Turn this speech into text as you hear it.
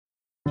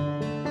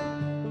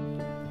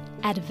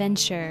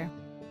Adventure.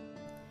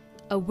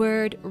 A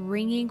word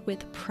ringing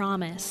with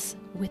promise,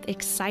 with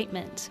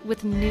excitement,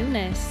 with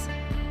newness.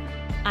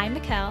 I'm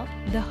Mikkel,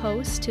 the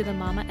host to the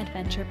Mama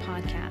Adventure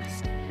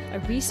podcast, a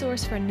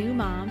resource for new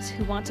moms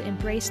who want to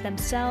embrace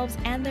themselves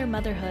and their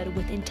motherhood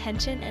with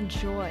intention and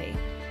joy.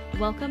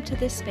 Welcome to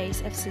this space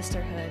of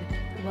sisterhood.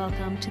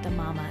 Welcome to the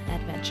Mama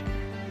Adventure.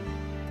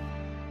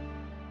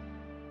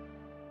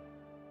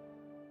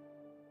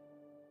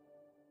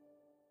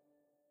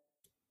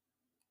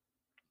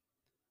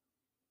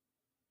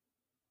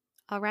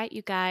 All right,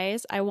 you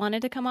guys, I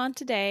wanted to come on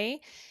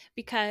today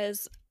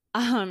because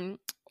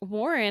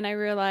Warren, I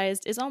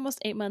realized, is almost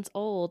 8 months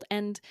old.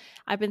 And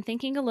I've been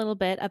thinking a little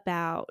bit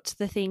about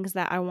the things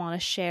that I want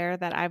to share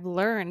that I've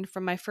learned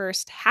from my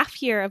first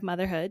half year of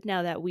motherhood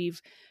now that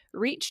we've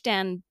reached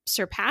and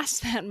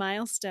surpassed that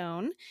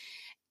milestone.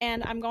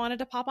 And I'm going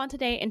to pop on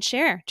today and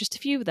share just a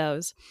few of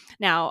those.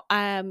 Now,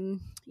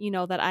 you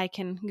know that I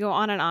can go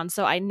on and on.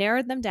 So I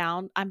narrowed them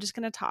down. I'm just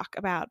going to talk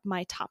about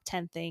my top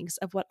 10 things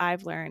of what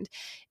I've learned.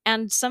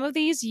 And some of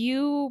these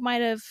you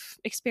might have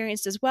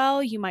experienced as well.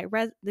 They might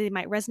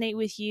resonate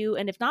with you.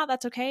 And if not,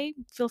 that's okay.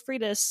 Feel free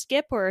to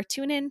skip or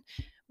tune in,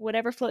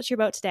 whatever floats your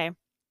boat today.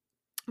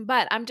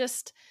 But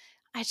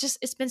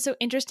it's been so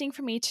interesting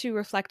for me to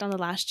reflect on the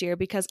last year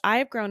because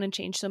I've grown and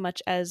changed so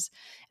much as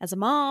a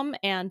mom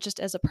and just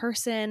as a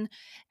person,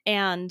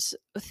 and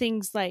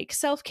things like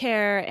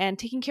self-care and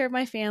taking care of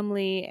my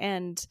family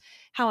and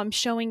how I'm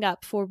showing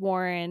up for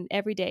Warren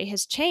every day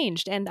has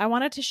changed. And I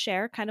wanted to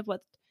share kind of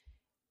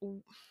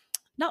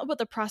not what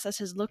the process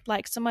has looked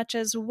like so much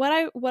as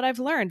what I've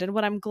learned and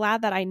what I'm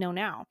glad that I know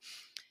now.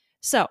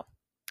 So,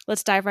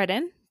 let's dive right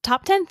in.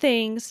 Top 10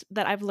 things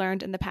that I've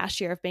learned in the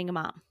past year of being a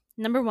mom.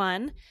 Number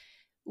 1,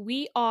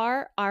 we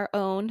are our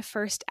own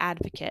first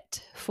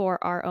advocate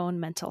for our own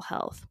mental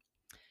health.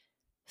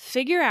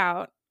 Figure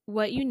out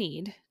what you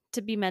need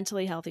to be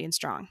mentally healthy and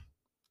strong.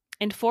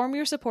 Inform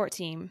your support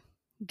team.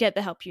 Get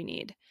the help you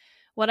need.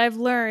 What I've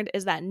learned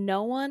is that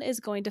no one is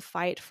going to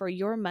fight for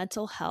your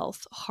mental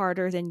health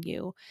harder than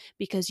you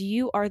because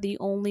you are the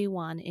only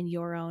one in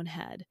your own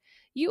head.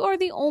 You are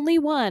the only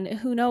one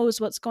who knows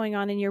what's going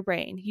on in your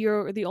brain.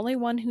 You're the only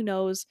one who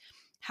knows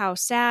how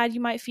sad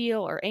you might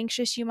feel or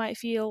anxious you might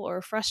feel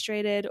or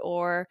frustrated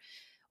or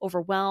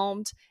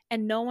overwhelmed,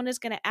 and no one is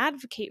going to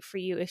advocate for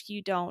you if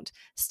you don't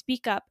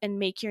speak up and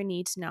make your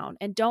needs known.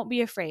 And don't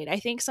be afraid. I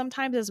think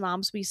sometimes as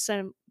moms we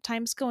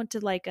sometimes go into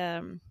like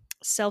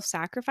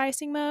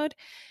self-sacrificing mode,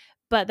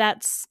 but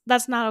that's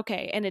not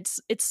okay, and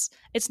it's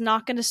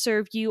not going to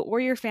serve you or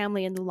your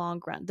family in the long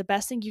run. The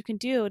best thing you can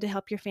do to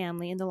help your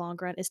family in the long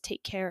run is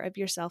take care of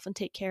yourself and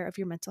take care of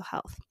your mental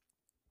health.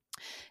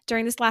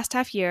 During this last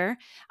half year,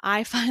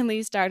 I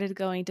finally started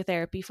going to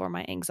therapy for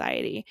my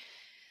anxiety.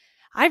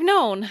 I've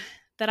known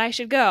that I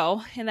should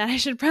go and that I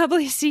should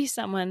probably see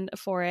someone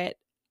for it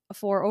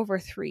for over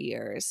 3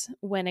 years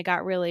when it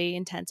got really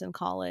intense in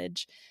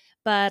college.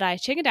 But I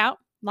chickened out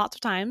lots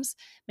of times,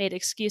 made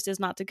excuses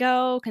not to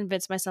go,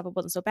 convinced myself it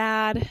wasn't so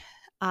bad.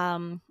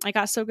 I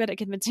got so good at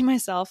convincing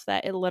myself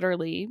that it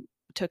literally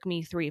took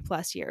me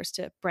 3+ years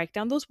to break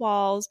down those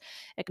walls,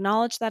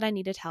 acknowledge that I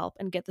needed help,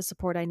 and get the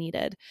support I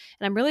needed.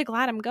 And I'm really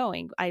glad I'm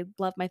going. I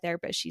love my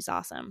therapist. She's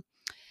awesome.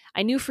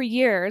 I knew for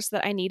years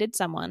that I needed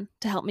someone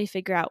to help me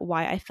figure out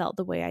why I felt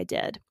the way I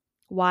did,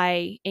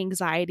 why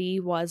anxiety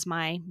was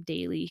my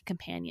daily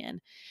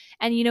companion.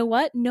 And you know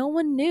what? No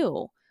one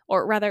knew,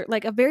 or rather,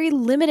 like a very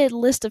limited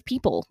list of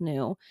people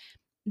knew.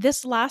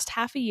 This last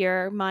half a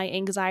year, my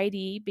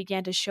anxiety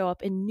began to show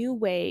up in new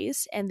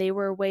ways, and they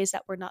were ways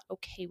that were not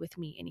okay with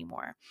me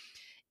anymore.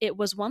 It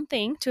was one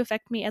thing to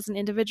affect me as an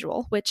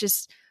individual, which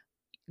is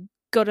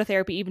go to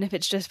therapy even if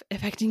it's just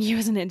affecting you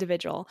as an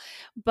individual.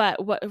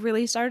 But what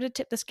really started to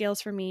tip the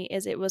scales for me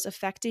is it was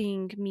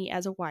affecting me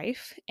as a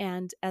wife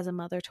and as a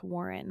mother to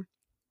Warren,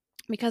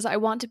 because I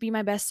want to be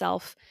my best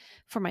self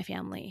for my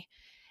family.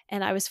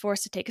 And I was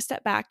forced to take a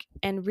step back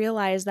and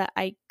realize that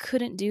I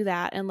couldn't do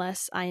that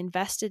unless I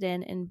invested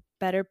in and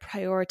better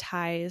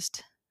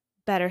prioritized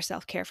better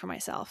self-care for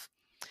myself.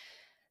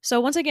 So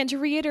once again, to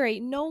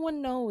reiterate, no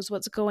one knows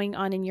what's going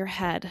on in your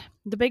head.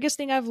 The biggest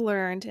thing I've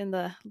learned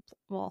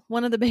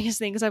one of the biggest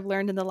things I've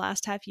learned in the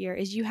last half year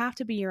is you have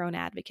to be your own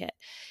advocate.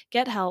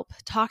 Get help,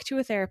 talk to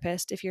a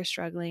therapist if you're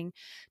struggling,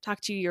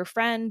 talk to your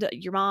friend,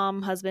 your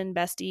mom, husband,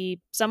 bestie,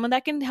 someone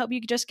that can help you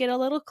just get a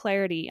little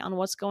clarity on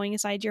what's going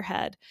inside your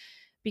head.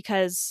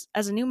 Because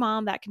as a new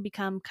mom, that can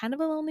become kind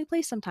of a lonely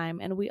place sometime,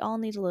 and we all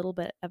need a little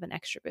bit of an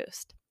extra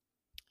boost.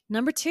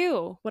 Number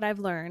 2, what I've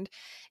learned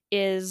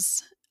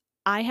is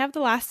I have the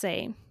last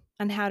say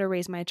on how to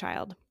raise my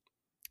child,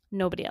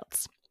 nobody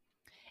else.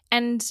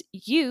 And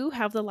you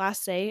have the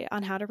last say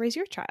on how to raise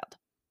your child,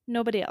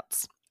 nobody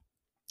else.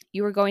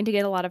 You are going to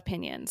get a lot of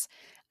opinions.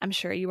 I'm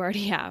sure you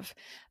already have,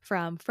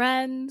 from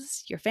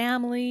friends, your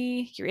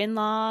family, your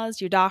in-laws,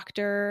 your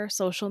doctor,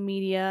 social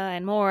media,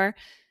 and more,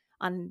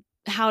 on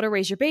how to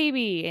raise your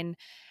baby and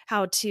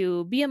how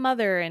to be a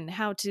mother and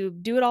how to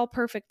do it all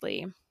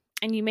perfectly.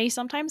 And you may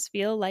sometimes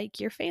feel like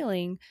you're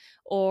failing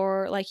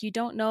or like you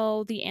don't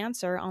know the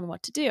answer on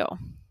what to do.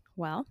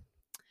 Well,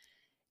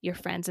 Your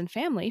friends and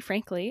family,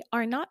 frankly,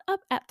 are not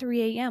up at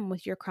 3 a.m.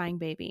 with your crying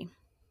baby.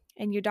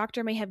 And your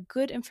doctor may have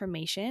good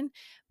information,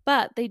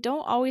 but they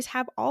don't always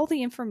have all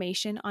the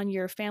information on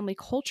your family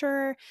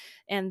culture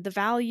and the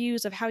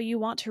values of how you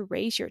want to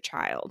raise your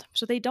child.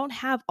 So they don't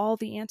have all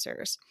the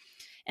answers.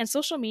 And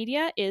social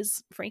media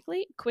is,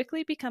 frankly,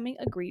 quickly becoming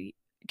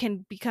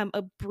can become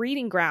a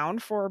breeding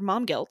ground for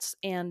mom guilt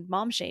and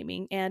mom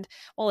shaming. And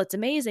while it's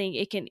amazing,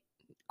 it can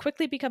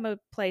quickly become a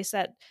place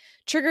that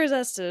triggers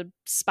us to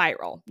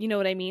spiral. You know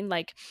what I mean?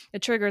 Like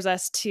it triggers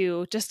us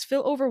to just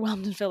feel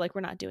overwhelmed and feel like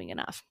we're not doing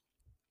enough.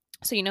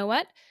 So, you know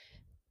what?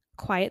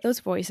 Quiet those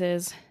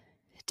voices,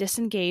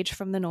 disengage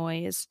from the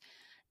noise,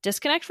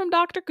 disconnect from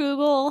Dr.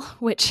 Google,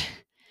 which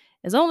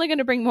is only going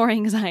to bring more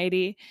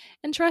anxiety,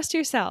 and trust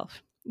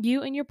yourself.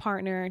 You and your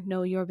partner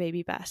know your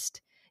baby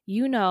best.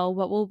 You know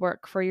what will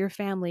work for your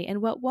family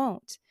and what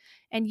won't.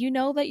 And you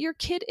know that your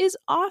kid is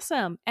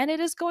awesome and it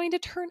is going to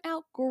turn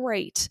out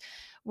great.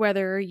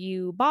 Whether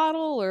you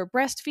bottle or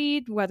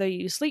breastfeed, whether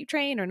you sleep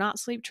train or not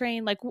sleep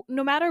train, like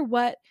no matter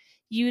what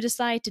you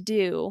decide to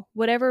do,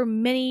 whatever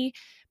many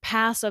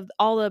paths of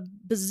all the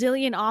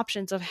bazillion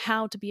options of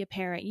how to be a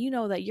parent, you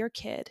know that your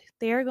kid,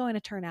 they are going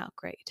to turn out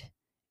great.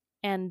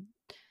 And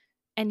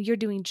you're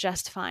doing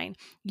just fine.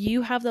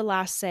 You have the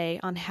last say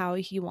on how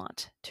you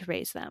want to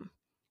raise them.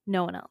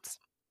 No one else.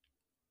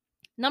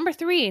 Number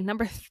three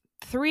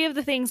of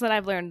the things that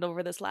I've learned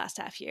over this last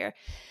half year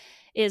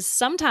is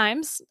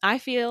sometimes I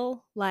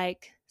feel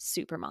like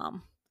super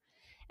mom.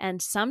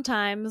 And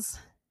sometimes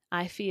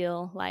I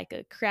feel like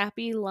a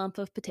crappy lump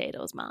of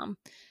potatoes mom.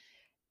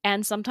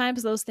 And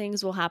sometimes those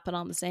things will happen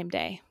on the same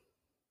day.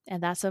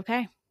 And that's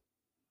okay.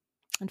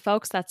 And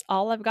folks, that's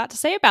all I've got to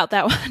say about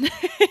that one.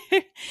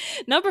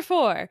 Number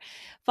 4,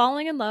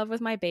 falling in love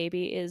with my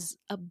baby is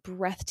a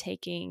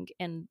breathtaking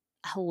and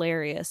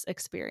hilarious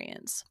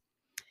experience.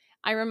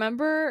 I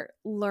remember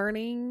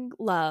learning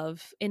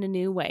love in a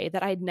new way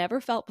that I'd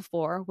never felt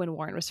before when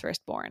Warren was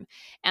first born.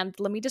 And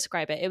let me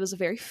describe it. It was a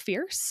very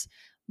fierce,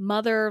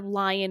 mother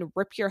lion,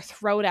 rip your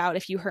throat out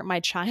if you hurt my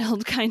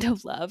child kind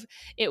of love.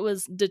 It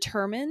was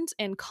determined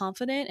and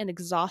confident and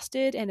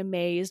exhausted and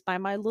amazed by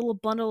my little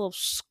bundle of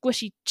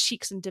squishy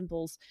cheeks and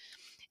dimples.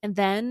 And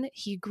then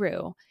he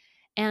grew.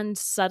 And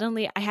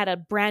suddenly I had a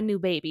brand new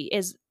baby,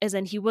 as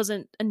in he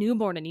wasn't a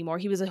newborn anymore.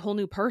 He was a whole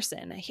new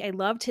person. I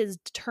loved his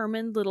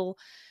determined little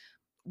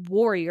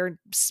warrior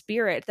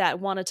spirit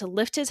that wanted to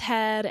lift his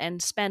head and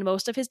spend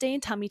most of his day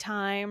in tummy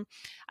time.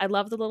 I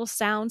love the little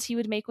sounds he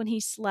would make when he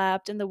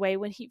slept and the way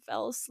when he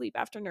fell asleep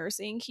after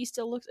nursing, he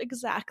still looked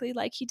exactly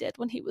like he did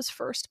when he was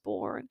first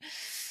born.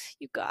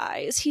 You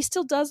guys, he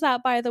still does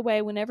that, by the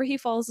way. Whenever he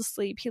falls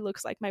asleep, he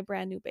looks like my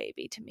brand new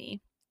baby to me.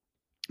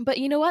 But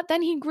you know what?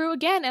 Then he grew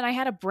again, and I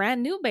had a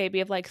brand new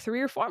baby of like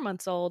 3 or 4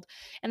 months old.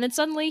 And then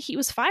suddenly he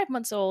was 5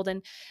 months old,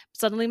 and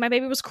suddenly my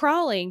baby was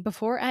crawling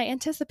before I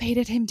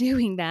anticipated him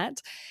doing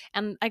that.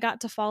 And I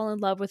got to fall in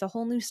love with a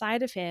whole new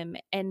side of him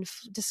and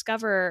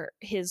discover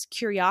his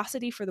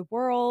curiosity for the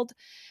world,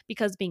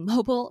 because being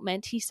mobile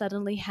meant he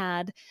suddenly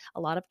had a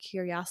lot of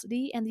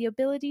curiosity and the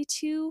ability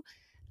to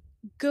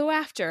go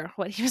after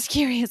what he was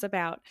curious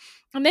about.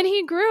 And then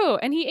he grew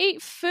and he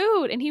ate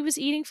food, and he was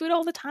eating food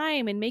all the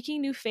time and making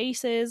new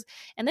faces.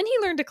 And then he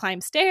learned to climb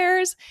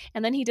stairs,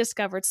 and then he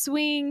discovered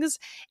swings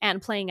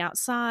and playing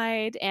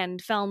outside and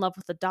fell in love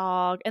with the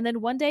dog. And then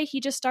one day he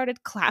just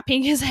started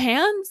clapping his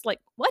hands like,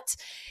 what?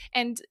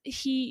 And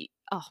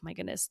oh my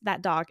goodness,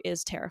 that dog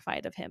is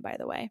terrified of him, by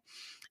the way.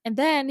 And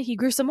then he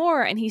grew some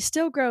more, and he's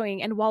still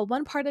growing. And while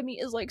one part of me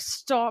is like,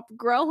 stop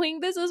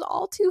growing, this is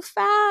all too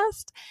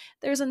fast,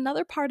 there's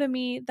another part of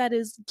me that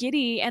is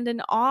giddy and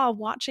in awe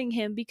watching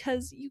him,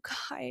 because you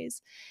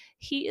guys,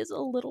 he is a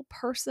little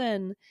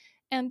person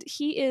and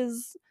he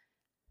is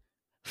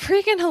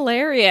freaking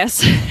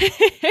hilarious.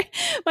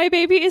 My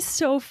baby is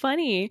so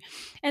funny.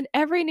 And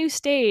every new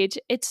stage,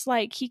 it's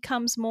like he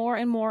comes more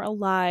and more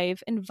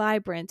alive and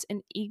vibrant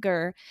and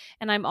eager.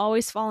 And I'm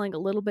always falling a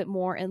little bit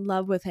more in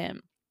love with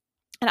him.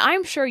 And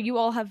I'm sure you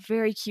all have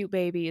very cute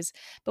babies,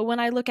 but when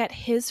I look at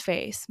his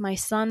face, my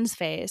son's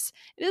face,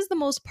 it is the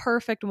most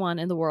perfect one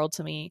in the world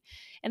to me.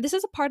 And this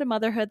is a part of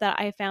motherhood that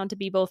I found to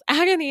be both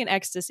agony and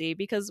ecstasy,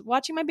 because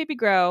watching my baby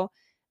grow,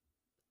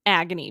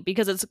 agony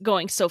because it's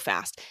going so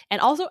fast, and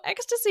also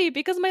ecstasy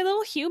because my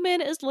little human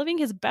is living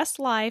his best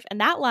life, and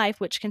that life,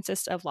 which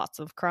consists of lots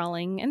of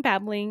crawling and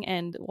babbling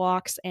and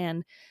walks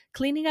and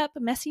cleaning up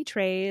messy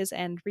trays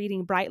and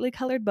reading brightly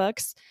colored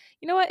books.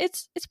 You know what?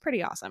 It's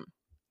pretty awesome.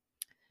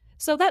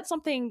 So that's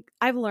something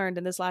I've learned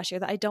in this last year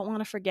that I don't want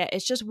to forget.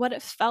 It's just what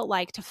it felt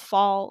like to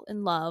fall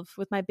in love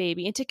with my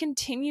baby and to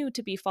continue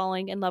to be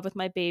falling in love with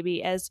my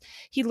baby as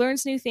he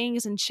learns new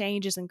things and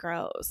changes and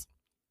grows.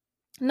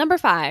 Number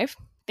 5,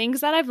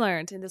 things that I've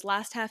learned in this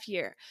last half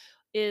year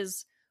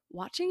is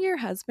watching your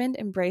husband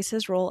embrace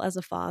his role as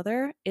a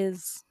father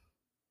is,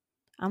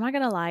 I'm not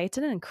going to lie, it's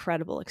an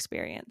incredible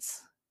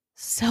experience.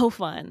 So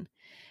fun.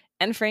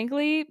 And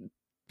frankly,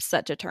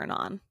 such a turn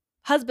on.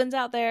 Husbands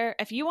out there,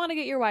 if you want to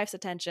get your wife's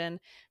attention,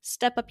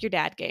 step up your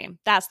dad game.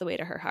 That's the way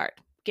to her heart.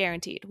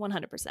 Guaranteed,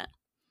 100%.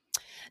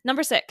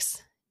 Number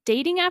 6,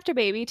 Dating after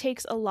baby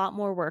takes a lot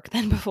more work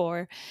than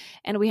before,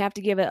 and we have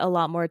to give it a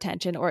lot more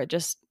attention, or it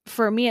just,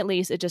 for me at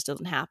least, it just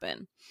doesn't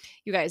happen.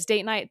 You guys,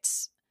 date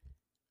nights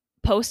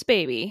post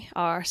baby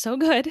are so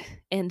good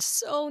and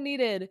so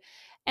needed,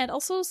 and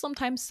also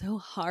sometimes so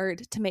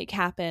hard to make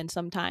happen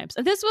sometimes.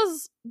 And this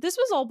was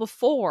all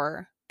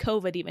before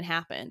COVID even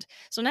happened.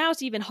 So now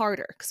it's even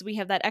harder because we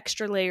have that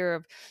extra layer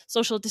of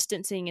social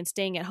distancing and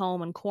staying at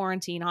home and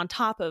quarantine on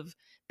top of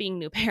being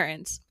new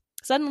parents.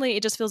 Suddenly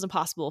it just feels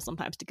impossible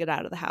sometimes to get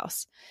out of the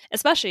house.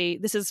 Especially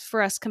this is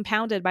for us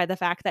compounded by the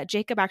fact that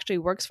Jacob actually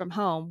works from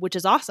home, which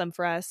is awesome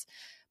for us,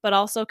 but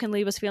also can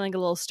leave us feeling a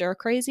little stir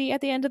crazy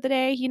at the end of the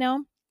day, you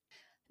know?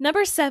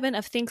 Number 7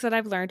 of things that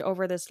I've learned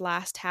over this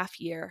last half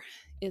year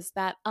is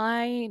that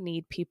I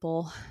need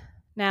people.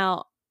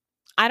 Now,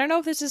 I don't know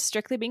if this is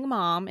strictly being a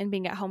mom and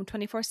being at home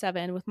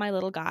 24/7 with my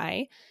little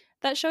guy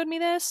that showed me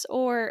this,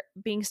 or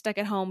being stuck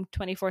at home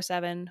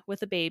 24/7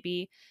 with a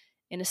baby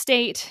in a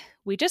state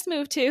we just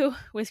moved to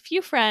with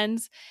few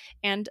friends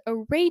and a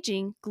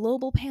raging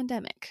global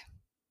pandemic.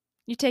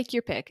 You take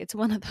your pick. It's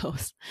one of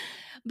those.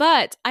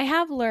 But I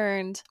have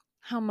learned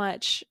how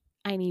much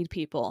I need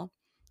people,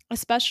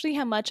 especially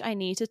how much I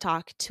need to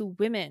talk to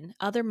women,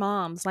 other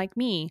moms like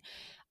me.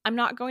 I'm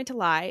not going to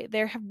lie,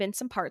 there have been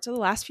some parts of the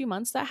last few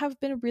months that have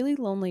been really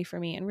lonely for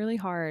me and really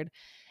hard.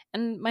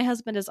 And my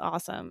husband is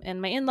awesome.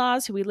 And my in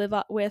laws, who we live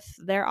with,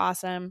 they're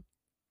awesome.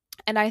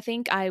 And I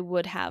think I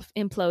would have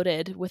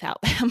imploded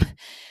without them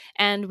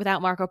and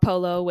without Marco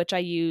Polo, which I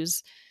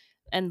use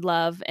and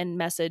love and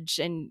message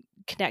and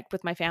connect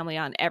with my family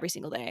on every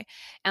single day.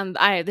 And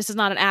this is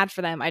not an ad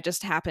for them. I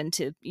just happen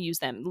to use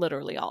them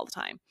literally all the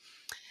time.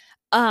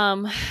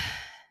 Um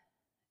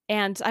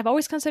and I've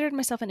always considered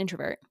myself an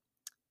introvert,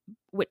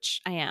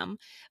 which I am.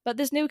 But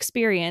this new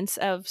experience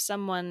of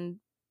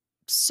someone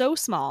so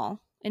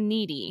small and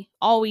needy,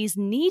 always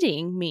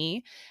needing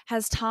me,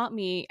 has taught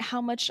me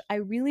how much I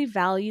really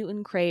value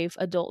and crave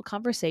adult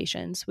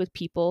conversations with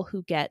people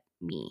who get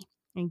me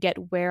and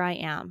get where I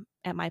am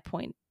at my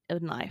point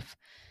in life.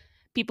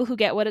 People who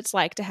get what it's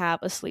like to have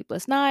a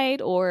sleepless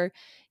night or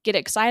get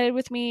excited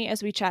with me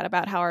as we chat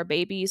about how our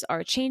babies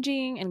are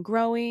changing and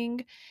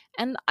growing.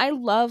 And I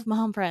love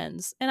mom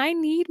friends and I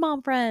need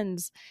mom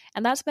friends.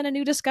 And that's been a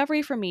new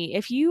discovery for me.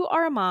 If you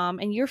are a mom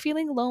and you're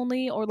feeling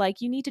lonely or like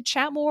you need to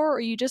chat more or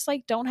you just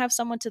like don't have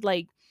someone to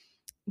like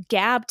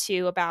gab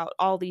to about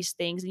all these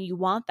things and you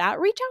want that,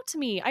 reach out to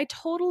me. I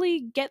totally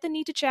get the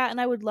need to chat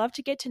and I would love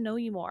to get to know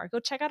you more. Go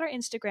check out our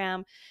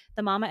Instagram,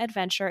 The Mama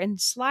Adventure,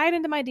 and slide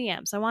into my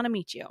DMs. I want to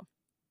meet you.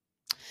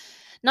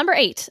 Number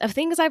 8 of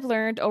things I've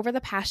learned over the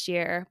past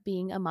year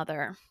being a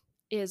mother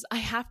is I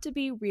have to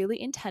be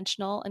really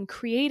intentional and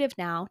creative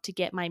now to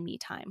get my me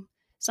time,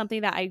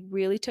 something that I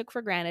really took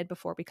for granted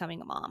before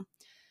becoming a mom.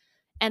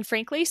 And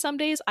frankly, some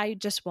days I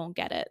just won't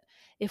get it.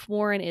 If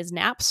Warren is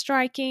nap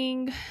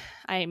striking,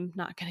 I'm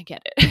not going to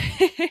get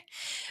it.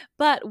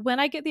 But when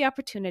I get the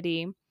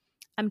opportunity,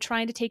 I'm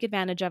trying to take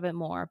advantage of it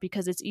more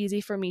because it's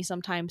easy for me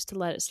sometimes to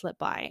let it slip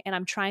by. And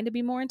I'm trying to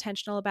be more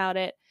intentional about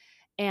it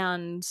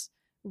and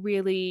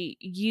really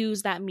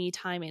use that me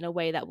time in a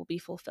way that will be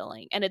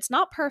fulfilling. And it's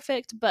not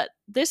perfect, but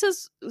this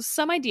is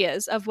some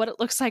ideas of what it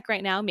looks like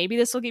right now. Maybe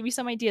this will give you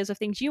some ideas of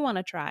things you want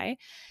to try,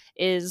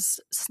 is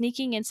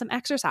sneaking in some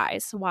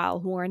exercise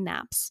while Warren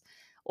naps,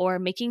 or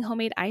making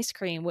homemade ice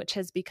cream, which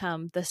has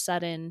become the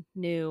sudden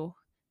new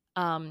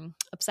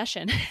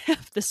obsession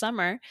of the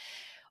summer,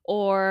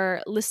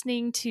 or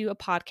listening to a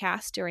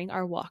podcast during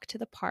our walk to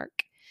the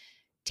park,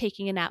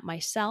 taking a nap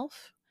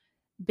myself,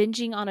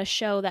 binging on a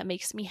show that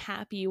makes me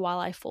happy while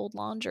I fold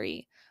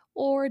laundry,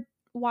 or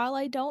while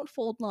I don't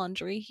fold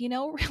laundry,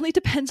 really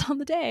depends on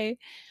the day.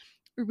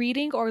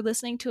 Reading or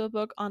listening to a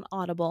book on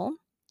Audible,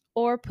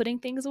 or putting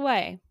things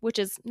away, which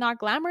is not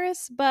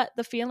glamorous, but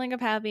the feeling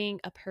of having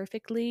a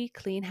perfectly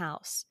clean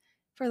house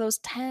for those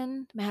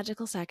 10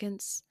 magical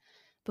seconds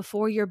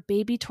before your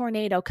baby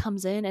tornado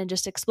comes in and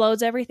just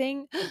explodes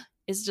everything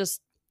is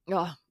just,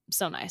 oh,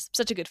 so nice.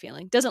 Such a good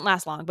feeling. Doesn't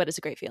last long, but it's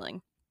a great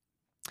feeling.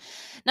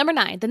 Number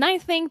 9, the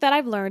ninth thing that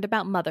I've learned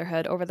about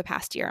motherhood over the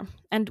past year,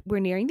 and we're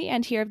nearing the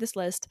end here of this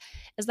list,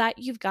 is that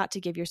you've got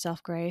to give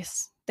yourself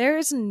grace. There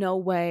is no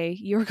way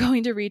you're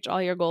going to reach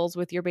all your goals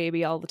with your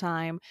baby all the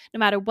time, no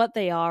matter what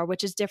they are,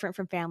 which is different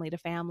from family to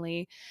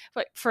family.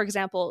 For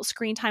example,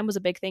 screen time was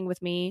a big thing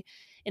with me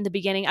in the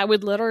beginning. I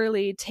would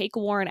literally take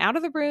Warren out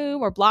of the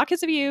room or block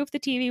his view if the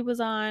TV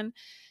was on.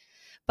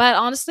 But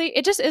honestly,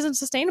 it just isn't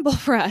sustainable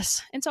for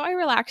us. And so I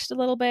relaxed a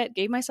little bit,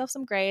 gave myself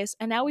some grace,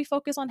 and now we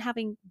focus on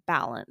having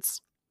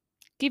balance.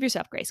 Give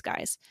yourself grace,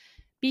 guys.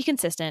 Be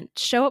consistent.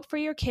 Show up for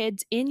your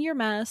kids in your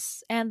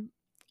mess. And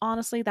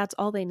honestly, that's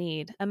all they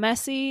need. A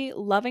messy,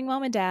 loving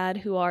mom and dad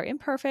who are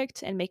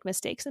imperfect and make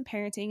mistakes in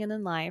parenting and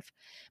in life,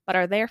 but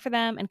are there for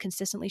them and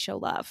consistently show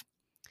love.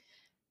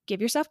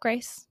 Give yourself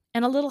grace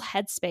and a little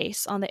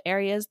headspace on the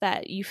areas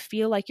that you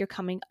feel like you're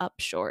coming up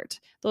short.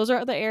 Those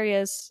are the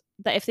areas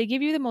that, if they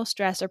give you the most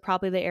stress, are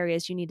probably the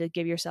areas you need to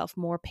give yourself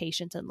more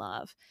patience and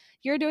love.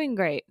 You're doing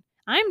great.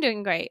 I'm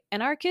doing great.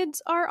 And our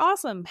kids are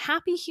awesome,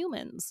 happy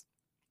humans.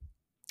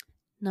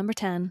 Number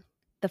 10,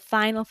 the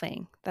final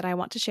thing that I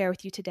want to share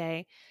with you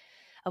today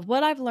of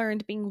what I've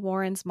learned being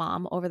Warren's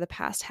mom over the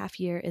past half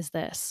year is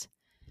this.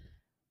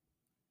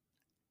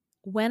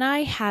 When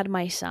I had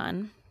my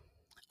son,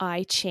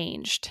 I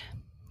changed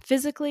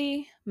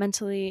physically,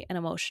 mentally, and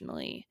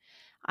emotionally.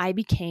 I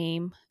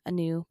became a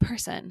new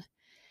person.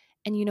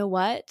 And you know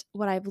what?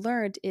 What I've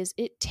learned is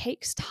it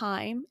takes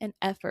time and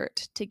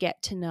effort to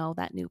get to know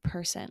that new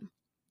person.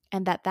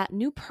 And that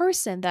new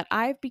person that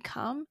I've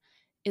become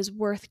is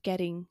worth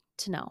getting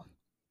to know.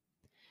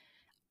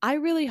 I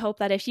really hope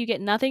that if you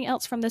get nothing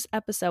else from this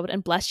episode,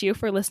 and bless you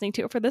for listening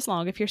to it for this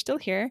long, if you're still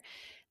here,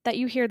 that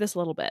you hear this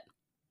little bit.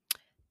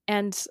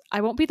 And I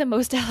won't be the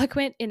most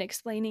eloquent in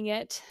explaining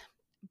it,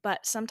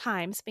 but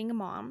sometimes being a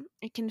mom,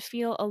 it can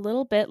feel a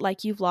little bit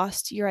like you've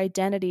lost your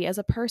identity as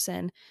a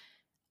person,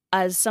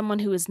 as someone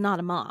who is not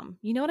a mom.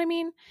 You know what I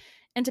mean?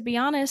 And to be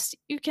honest,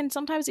 you can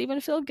sometimes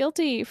even feel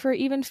guilty for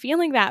even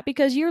feeling that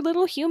because your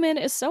little human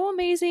is so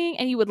amazing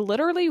and you would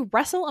literally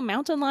wrestle a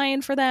mountain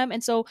lion for them.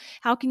 And so,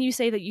 how can you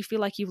say that you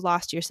feel like you've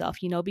lost yourself,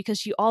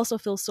 because you also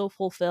feel so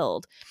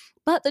fulfilled?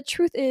 But the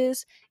truth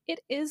is, it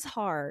is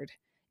hard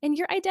and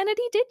your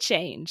identity did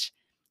change.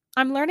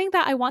 I'm learning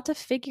that I want to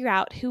figure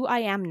out who I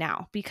am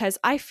now because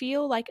I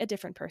feel like a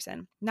different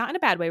person, not in a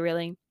bad way,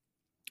 really.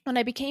 When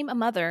I became a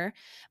mother,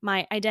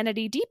 my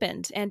identity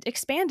deepened and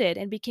expanded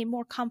and became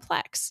more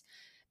complex.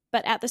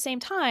 But at the same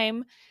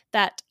time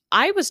that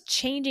I was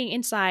changing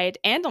inside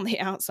and on the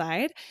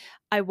outside,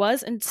 I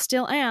was and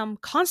still am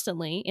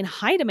constantly in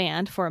high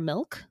demand for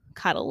milk,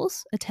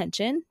 cuddles,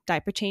 attention,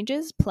 diaper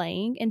changes,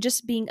 playing, and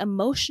just being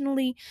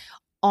emotionally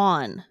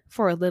on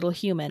for a little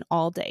human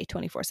all day,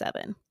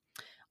 24/7.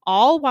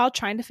 All while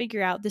trying to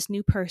figure out this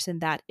new person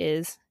that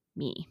is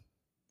me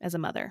as a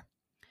mother.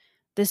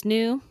 This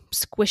new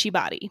squishy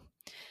body.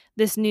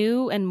 This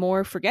new and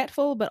more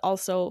forgetful, but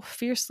also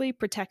fiercely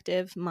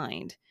protective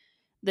mind.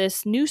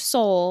 This new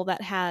soul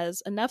that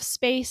has enough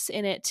space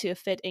in it to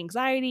fit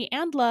anxiety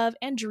and love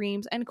and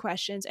dreams and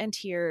questions and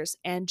tears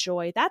and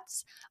joy.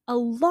 That's a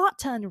lot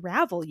to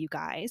unravel, you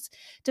guys,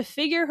 to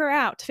figure her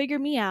out, to figure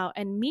me out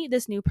and meet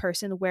this new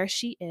person where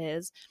she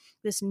is,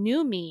 this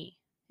new me,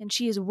 and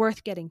she is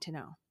worth getting to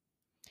know.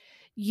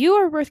 You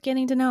are worth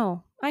getting to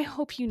know. I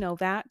hope you know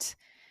that.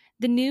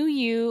 The new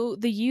you,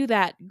 the you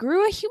that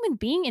grew a human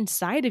being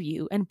inside of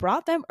you and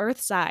brought them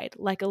earthside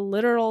like a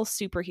literal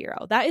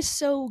superhero. That is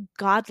so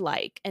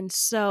godlike and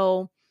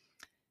so,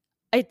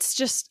 it's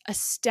just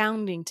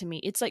astounding to me.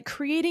 It's like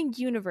creating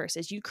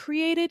universes. You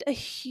created a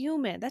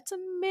human. That's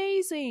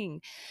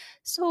amazing.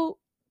 So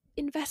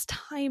invest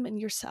time in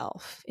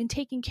yourself, in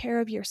taking care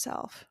of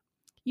yourself.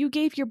 You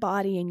gave your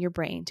body and your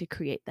brain to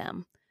create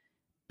them.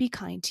 Be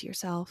kind to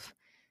yourself.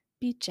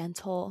 Be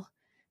gentle.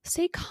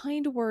 Say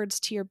kind words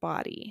to your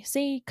body.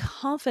 Say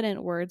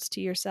confident words to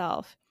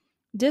yourself.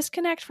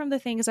 Disconnect from the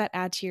things that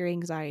add to your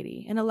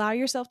anxiety and allow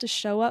yourself to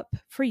show up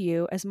for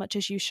you as much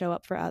as you show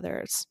up for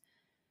others.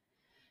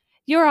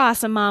 You're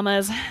awesome,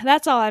 mamas.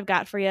 That's all I've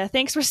got for you.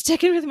 Thanks for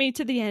sticking with me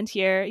to the end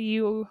here.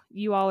 You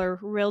all are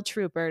real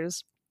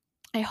troopers.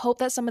 I hope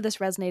that some of this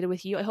resonated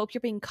with you. I hope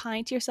you're being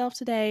kind to yourself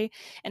today.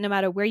 And no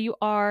matter where you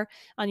are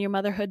on your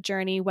motherhood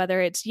journey,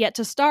 whether it's yet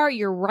to start,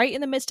 you're right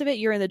in the midst of it,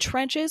 you're in the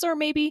trenches, or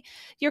maybe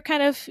you're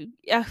kind of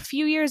a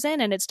few years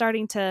in and it's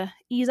starting to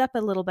ease up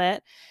a little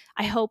bit,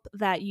 I hope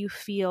that you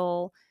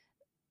feel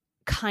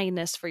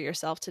kindness for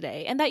yourself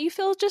today and that you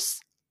feel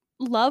just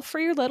love for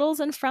your littles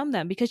and from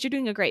them because you're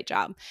doing a great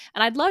job.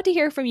 And I'd love to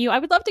hear from you. I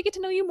would love to get to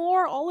know you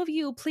more. All of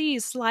you,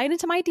 please slide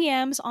into my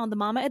DMs on the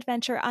Mama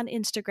Adventure on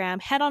Instagram.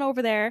 Head on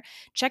over there,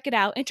 check it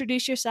out,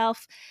 introduce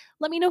yourself.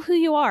 Let me know who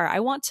you are. I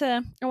want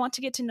to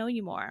get to know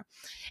you more.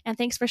 And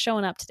thanks for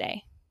showing up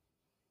today.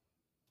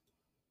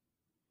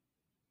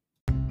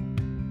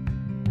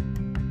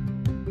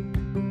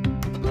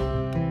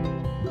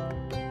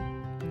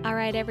 All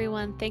right,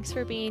 everyone. Thanks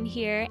for being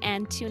here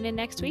and tune in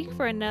next week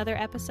for another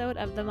episode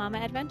of the Mama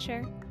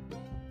Adventure.